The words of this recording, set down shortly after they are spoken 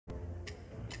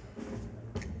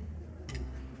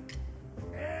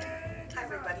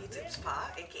name's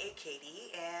Pa, aka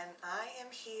Katie, and I am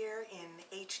here in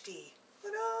HD.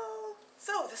 Hello!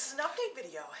 So this is an update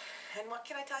video, and what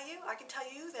can I tell you? I can tell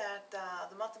you that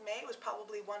the month of May was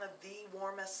probably one of the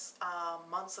warmest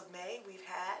months of May we've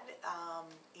had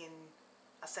in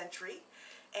a century.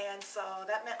 And so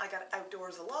that meant I got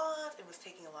outdoors a lot and was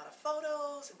taking a lot of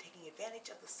photos and taking advantage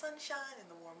of the sunshine and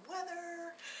the warm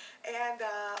weather. And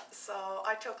so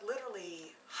I took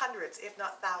literally hundreds, if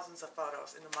not thousands, of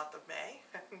photos in the month of May.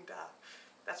 And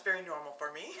that's very normal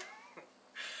for me.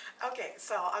 Okay,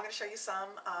 so I'm going to show you some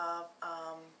of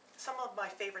my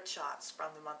favorite shots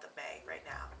from the month of May right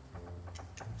now.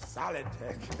 Solid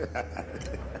tech.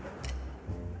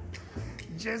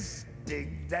 Just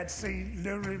dig that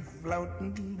scenery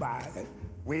floating by.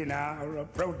 We now are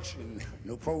approaching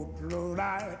Newport, Rhode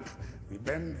Island. We've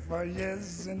been for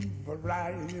years in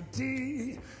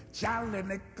variety. Charlie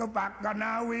Knickerbocker,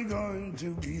 now we're going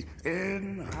to be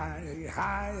in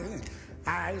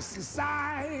high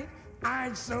society.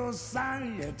 High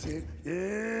society,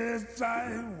 yes,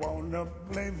 I wanna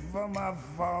play for my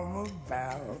former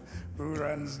pal who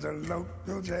runs the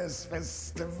local jazz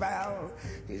festival.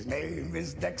 His name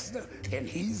is Dexter, and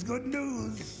he's good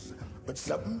news, but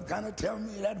something kinda tell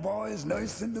me that boy is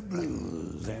nursing the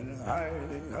blues. And high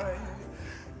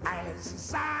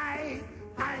society,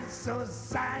 high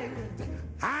society,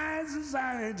 high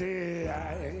society,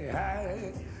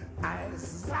 high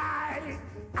society.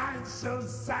 High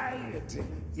society,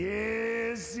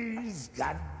 yes, he's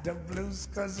got the blues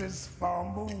 'cause his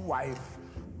former wife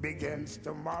begins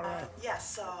tomorrow.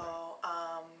 Yes, so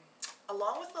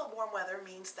along with the warm weather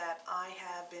means that I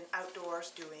have been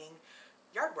outdoors doing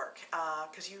yard work.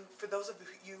 Because for those of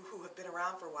you who have been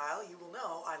around for a while, you will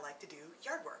know I like to do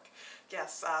yard work.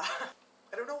 Yes, I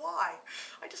don't know why.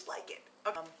 I just like it.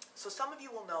 So some of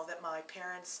you will know that my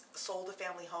parents sold a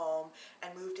family home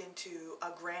and moved into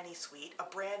a granny suite, a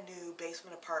brand new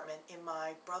basement apartment in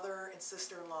my brother and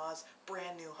sister-in-law's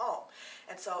brand new home.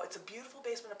 And so it's a beautiful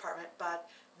basement apartment, but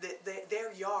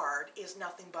their yard is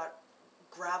nothing but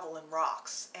gravel and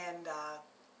rocks. And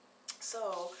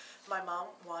so my mom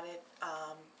wanted,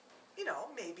 you know,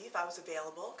 maybe if I was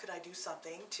available, could I do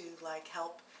something to like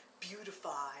help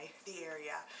beautify the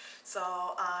area.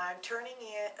 So I'm turning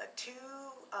it two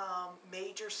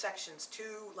major sections,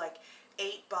 two like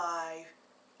 8 by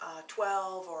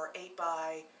 12 or 8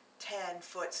 by 10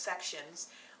 foot sections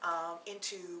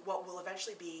into what will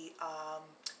eventually be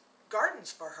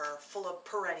gardens for her, full of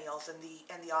perennials and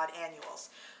the odd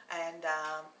annuals. And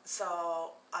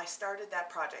so I started that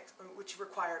project, which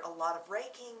required a lot of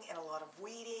raking and a lot of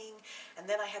weeding, and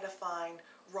then I had to find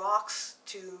rocks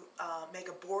to make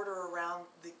a border around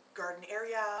the garden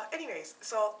area. Anyways,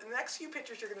 so the next few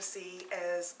pictures you're going to see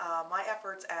is my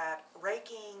efforts at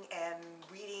raking and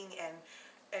weeding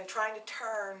and trying to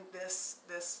turn this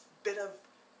bit of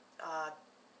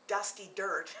dusty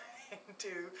dirt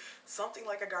into something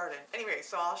like a garden. Anyway,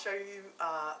 so I'll show you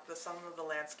some of the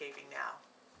landscaping now.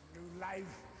 New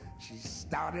life, she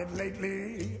started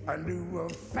lately, a new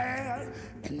affair,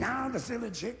 and now the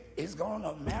silly chick is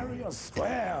gonna marry a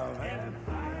square.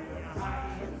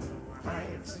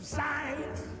 High society,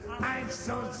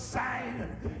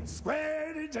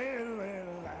 square detail.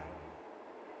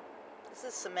 This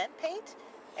is cement paint,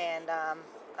 and I'm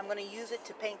going to use it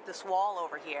to paint this wall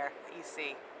over here that you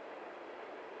see.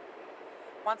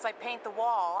 Once I paint the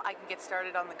wall, I can get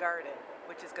started on the garden,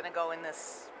 which is going to go in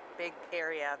this big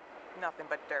area, nothing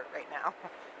but dirt right now.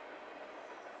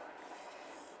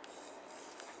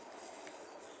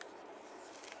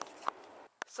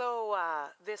 So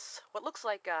this, what looks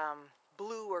like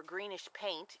blue or greenish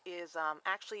paint is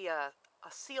actually a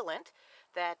sealant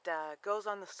that goes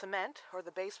on the cement or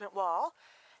the basement wall,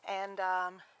 and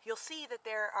you'll see that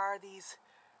there are these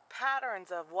patterns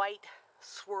of white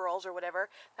swirls or whatever.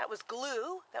 That was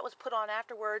glue that was put on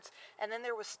afterwards, and then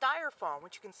there was styrofoam,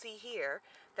 which you can see here,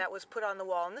 that was put on the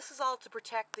wall. And this is all to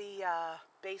protect the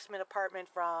basement apartment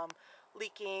from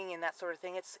leaking and that sort of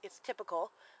thing. It's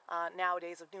typical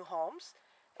nowadays of new homes.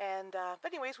 And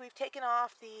but anyways, we've taken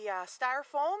off the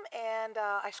styrofoam, and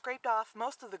I scraped off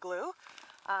most of the glue.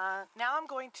 Now I'm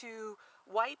going to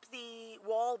wipe the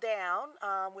wall down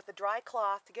with a dry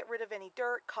cloth to get rid of any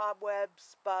dirt,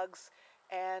 cobwebs, bugs,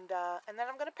 and then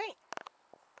I'm going to paint.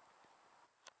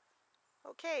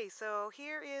 Okay, so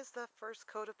here is the first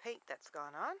coat of paint that's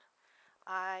gone on.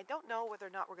 I don't know whether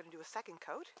or not we're going to do a second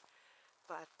coat,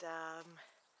 but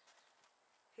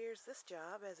here's this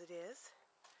job as it is.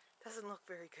 Doesn't look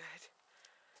very good.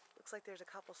 Looks like there's a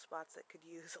couple spots that could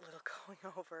use a little going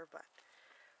over, but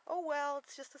oh well,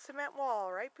 it's just a cement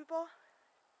wall, right people?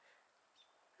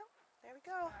 Oh, there we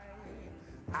go.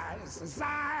 I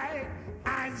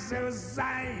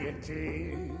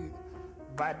society.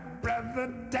 But Brother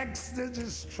Dexter,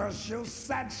 just trust your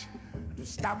satch to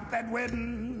stop that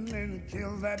wedding and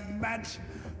kill that match.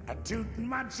 Too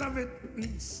much of it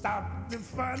and stop the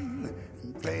fun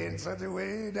and play in such a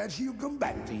way that you come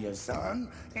back to your son.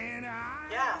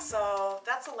 Yeah, so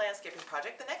that's a landscaping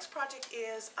project. The next project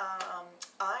is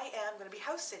I am going to be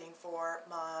house sitting for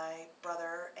my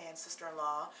brother and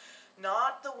sister-in-law.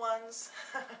 Not the ones,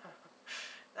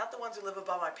 not the ones who live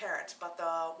above my parents, but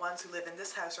the ones who live in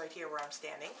this house right here where I'm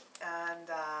standing. And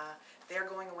they're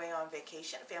going away on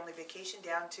vacation, family vacation,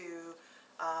 down to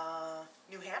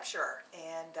New Hampshire,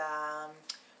 and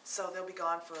so they'll be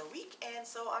gone for a week, and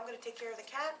so I'm going to take care of the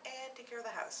cat and take care of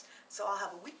the house. So I'll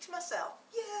have a week to myself.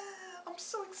 Yeah, I'm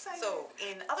so excited. So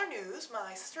in other news,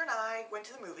 my sister and I went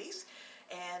to the movies,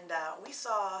 and we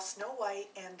saw Snow White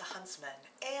and the Huntsman,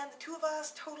 and the two of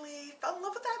us totally fell in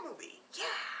love with that movie.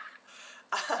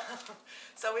 Yeah.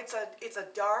 So it's a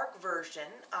dark version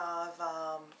of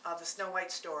the Snow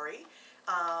White story.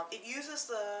 It uses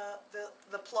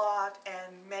the plot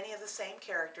and many of the same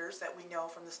characters that we know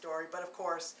from the story, but of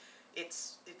course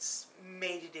it's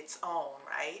made it its own,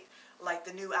 right? Like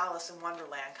the new Alice in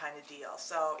Wonderland kind of deal.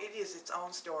 So it is its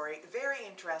own story. Very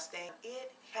interesting.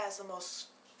 It has the most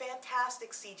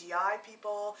fantastic CGI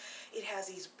people. It has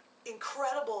these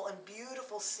incredible and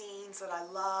beautiful scenes that I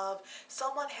love.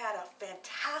 Someone had a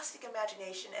fantastic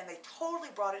imagination and they totally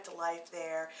brought it to life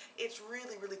there. It's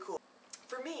really, really cool.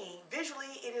 For me,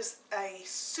 visually, it is a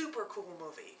super cool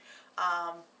movie.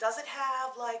 Does it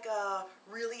have like a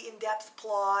really in-depth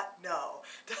plot? No.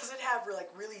 Does it have like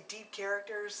really deep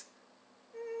characters?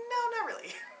 No, not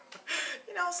really.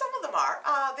 You know, some of them are.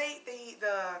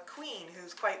 The queen,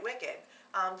 who's quite wicked,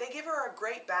 they give her a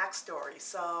great backstory.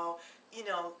 So, you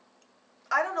know,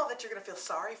 I don't know that you're going to feel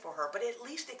sorry for her, but it at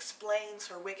least explains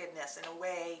her wickedness in a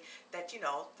way that, you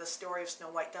know, the story of Snow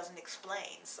White doesn't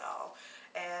explain. So,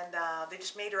 and they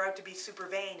just made her out to be super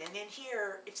vain. And in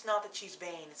here, it's not that she's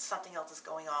vain, it's something else is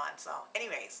going on. So,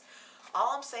 anyways,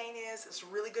 all I'm saying is it's a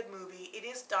really good movie. It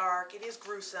is dark, it is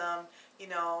gruesome, you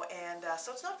know, and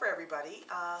so it's not for everybody,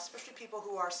 especially people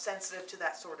who are sensitive to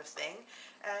that sort of thing.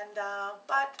 And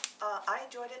but I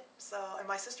enjoyed it, so, and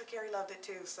my sister Carrie loved it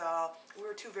too, so we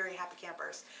were two very happy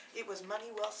campers. It was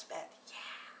money well spent. Yeah.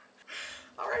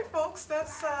 All right, folks,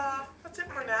 that's it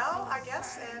for now, I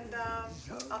guess, and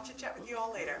I'll chit chat with you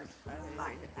all later.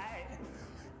 Bye.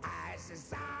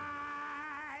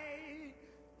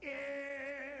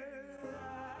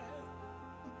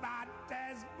 But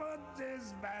as much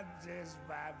as bad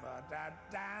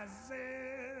as